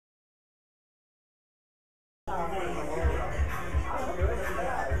This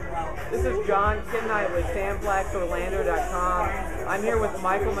is John Kidnight with SandFlaxOrlando.com. I'm here with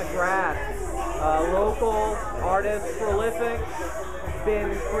Michael McGrath, a local artist, prolific,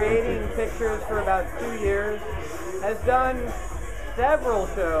 been creating pictures for about 2 years, has done several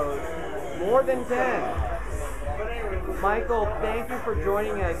shows, more than 10. Michael, thank you for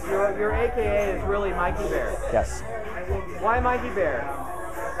joining us. Your AKA is really Mikey Bear. Yes. Why Mikey Bear?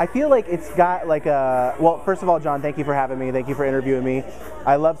 I feel like it's got like a, well, first of all, John, thank you for having me. Thank you for interviewing me.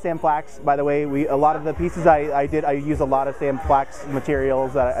 I love Sam Flax, by the way. A lot of the pieces I use a lot of Sam Flax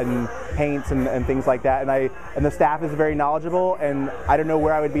materials and paints and things like that. And the staff is very knowledgeable, and I don't know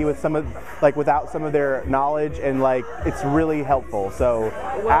where I would be with without some of their knowledge, and it's really helpful. So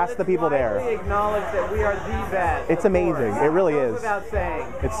ask the people there. We acknowledge that we are the best. It's amazing. It really is. Without saying.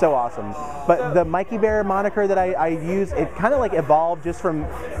 It's so awesome. But the Mikey Bear moniker that I use, it kind of evolved just from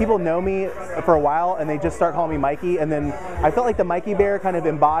people know me for a while and they just start calling me Mikey, and then I felt like the Mikey Bear kind of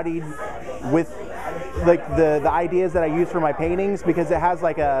embodied with the ideas that I use for my paintings, because it has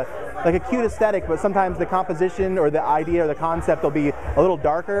like a cute aesthetic, but sometimes the composition or the idea or the concept will be a little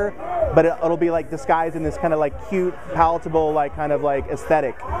darker, but it'll be disguised in this kind of cute, palatable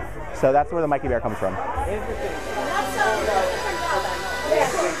aesthetic. So that's where the Mikey Bear comes from. Interesting.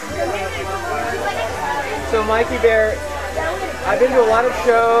 So Mikey Bear, I've been to a lot of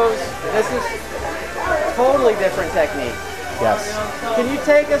shows. This is totally different technique. Yes. Can you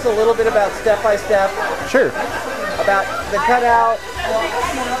take us a little bit about step by step? Sure. About the cutout.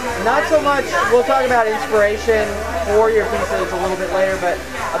 Not so much, we'll talk about inspiration for your pieces a little bit later, but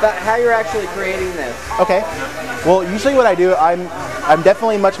about how you're actually creating this. Okay. Well, usually what I do, I'm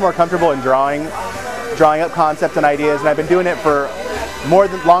definitely much more comfortable in drawing up concepts and ideas, and I've been doing it for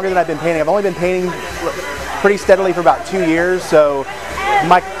longer than I've been painting. I've only been painting pretty steadily for about 2 years, so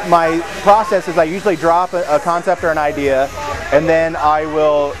my process is I usually drop a concept or an idea, and then I've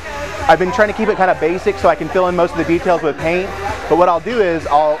been trying to keep it kind of basic so I can fill in most of the details with paint, but what I'll do is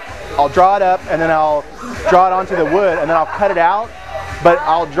I'll draw it up, and then I'll draw it onto the wood, and then I'll cut it out, but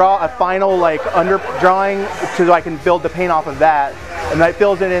I'll draw a final under drawing so I can build the paint off of that, and that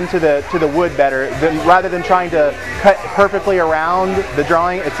fills it into the wood better. Rather than trying to cut perfectly around the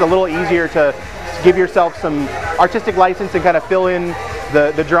drawing, it's a little easier to give yourself some artistic license and kind of fill in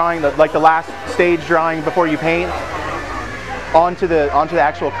the drawing, the last stage drawing before you paint, onto the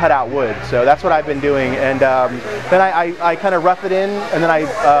actual cutout wood. So that's what I've been doing, and then I kind of rough it in, and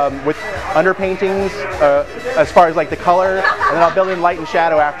then with underpaintings as far as the color, and then I'll build in light and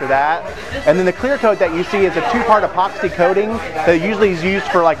shadow after that. And then the clear coat that you see is a 2-part epoxy coating that usually is used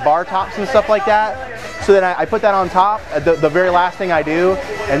for bar tops and stuff like that. So then I put that on top, the very last thing I do,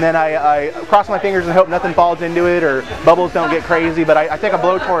 and then I cross my fingers and hope nothing falls into it or bubbles don't get crazy. But I take a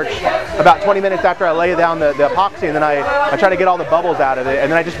blowtorch about 20 minutes after I lay down the epoxy, and then I try to get all the bubbles out of it,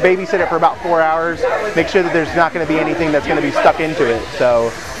 and then I just babysit it for about 4 hours, make sure that there's not going to be anything that's going to be stuck into it.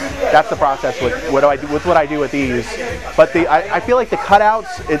 So that's the process with what I do with these. But I feel like the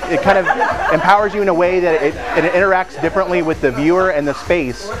cutouts, it kind of empowers you in a way that it interacts differently with the viewer and the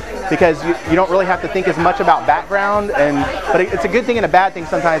space, because you don't really have to think as much about background, but it's a good thing and a bad thing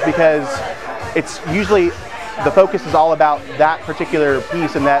sometimes, because it's usually the focus is all about that particular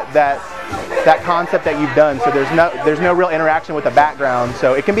piece and that concept that you've done. So there's no real interaction with the background.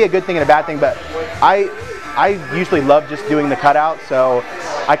 So it can be a good thing and a bad thing, but I usually love just doing the cutout. So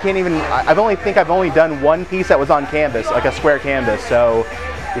I've only done one piece that was on canvas, like a square canvas. So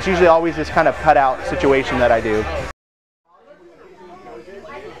it's usually always this kind of cutout situation that I do.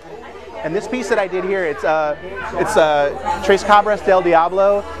 And this piece that I did here, it's Tres Cabras del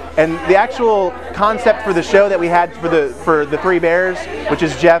Diablo, and the actual concept for the show that we had for the 3 bears, which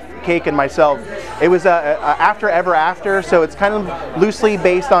is Jeff, Cake, and myself, it was After Ever After, so it's kind of loosely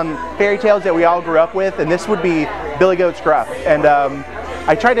based on fairy tales that we all grew up with, and this would be Billy Goat's Gruff. And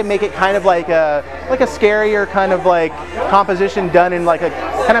I tried to make it kind of like a scarier kind of composition done in a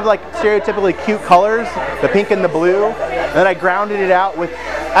kind of stereotypically cute colors, the pink and the blue. And then I grounded it out with,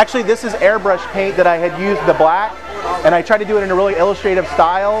 actually this is airbrush paint that I had used the black, and I tried to do it in a really illustrative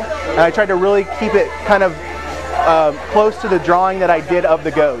style, and I tried to really keep it kind of close to the drawing that I did of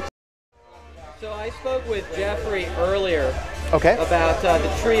the goats. So I spoke with Jeffrey earlier about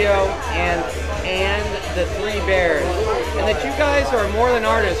the trio and the 3 bears, and that you guys are more than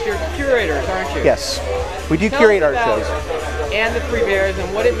artists, you're curators, aren't you? Yes, we do curate art shows. And the 3 bears,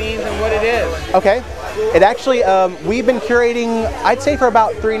 and what it means and what it is. Okay. It actually, we've been curating, I'd say for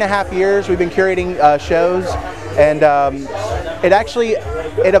about 3.5 years, we've been curating shows, and it actually,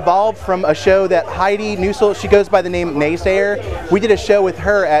 it evolved from a show that Heidi Newsel, she goes by the name Naysayer. We did a show with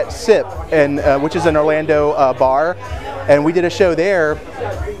her at SIP, which is an Orlando bar, and we did a show there,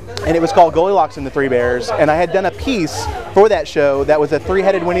 and it was called Goldilocks and the Three Bears. And I had done a piece for that show that was a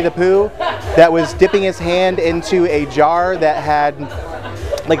three-headed Winnie the Pooh that was dipping his hand into a jar that had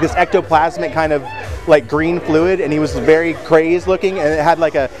like this ectoplasmic kind of like green fluid, and he was very crazed looking, and it had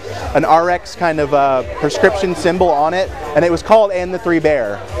like an RX kind of prescription symbol on it, and it was called And the Three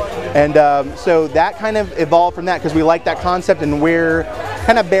Bear. And so that kind of evolved from that, because we like that concept, and we're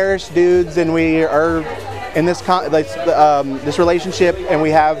kind of bearish dudes, and we are in this this relationship, and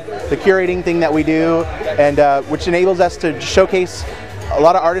we have the curating thing that we do, and which enables us to showcase a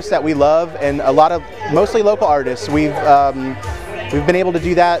lot of artists that we love, and a lot of mostly local artists. We've been able to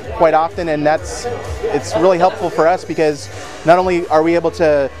do that quite often, and it's really helpful for us, because not only are we able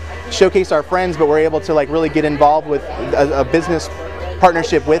to showcase our friends, but we're able to like really get involved with a business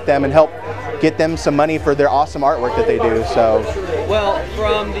partnership with them and help get them some money for their awesome artwork that they do. So, well,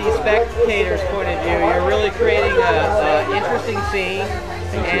 from the spectator's point of view, you're really creating an interesting scene,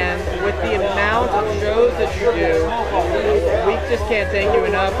 and with the amount of shows that you do, we just can't thank you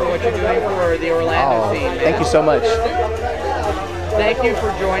enough for what you're doing for the Orlando scene, man. Thank you so much. Thank you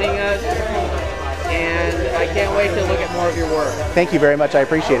for joining us, and I can't wait to look at more of your work. Thank you very much. I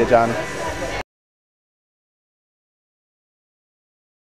appreciate it, John.